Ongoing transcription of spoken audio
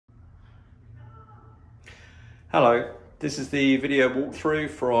Hello, this is the video walkthrough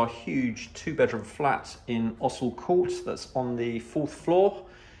for our huge 2-bedroom flat in Ossel Court that's on the 4th floor,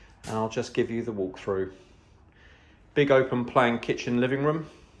 and I'll just give you the walkthrough. Big open plan kitchen living room,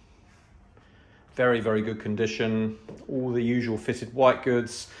 very good condition, all the usual fitted white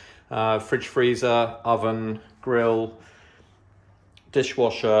goods, fridge, freezer, oven, grill,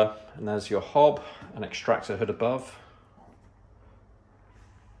 dishwasher, and there's your hob and extractor hood above.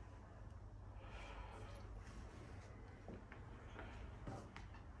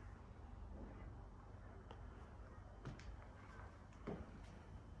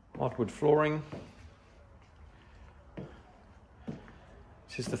 Hardwood flooring.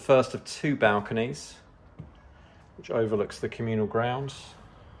 This is the first of 2 balconies, which overlooks the communal grounds.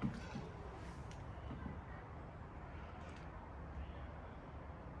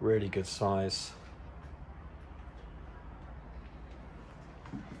 Really good size.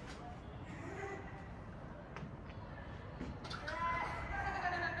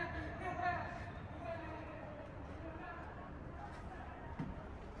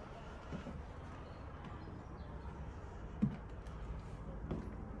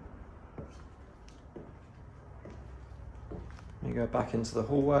 You go back into the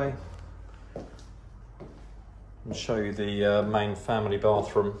hallway and show you the main family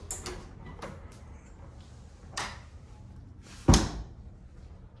bathroom.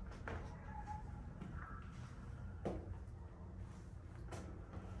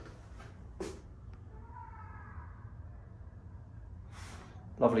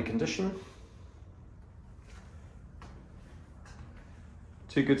 Lovely condition.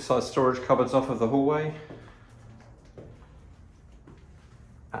 2 good sized storage cupboards off of the hallway.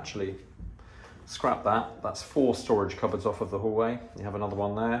 Actually, scrap that. That's 4 storage cupboards off of the hallway. You have another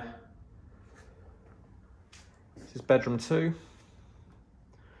one there. This is bedroom 2.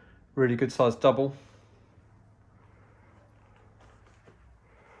 Really good sized double.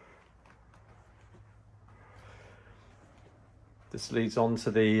 This leads on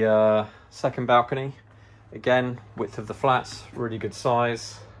to the second balcony. Again, width of the flat, really good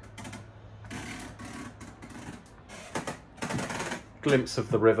size. Glimpse of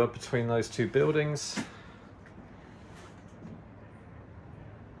the river between those 2 buildings.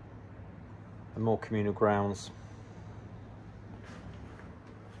 And more communal grounds.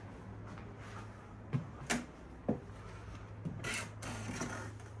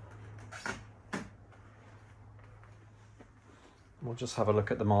 We'll just have a look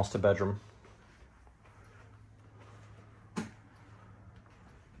at the master bedroom.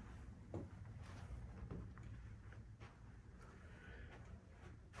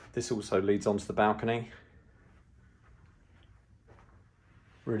 This also leads onto the balcony.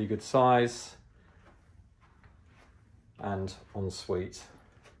 Really good size and ensuite.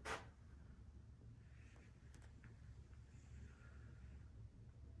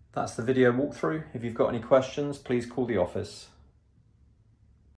 That's the video walkthrough. If you've got any questions, please call the office.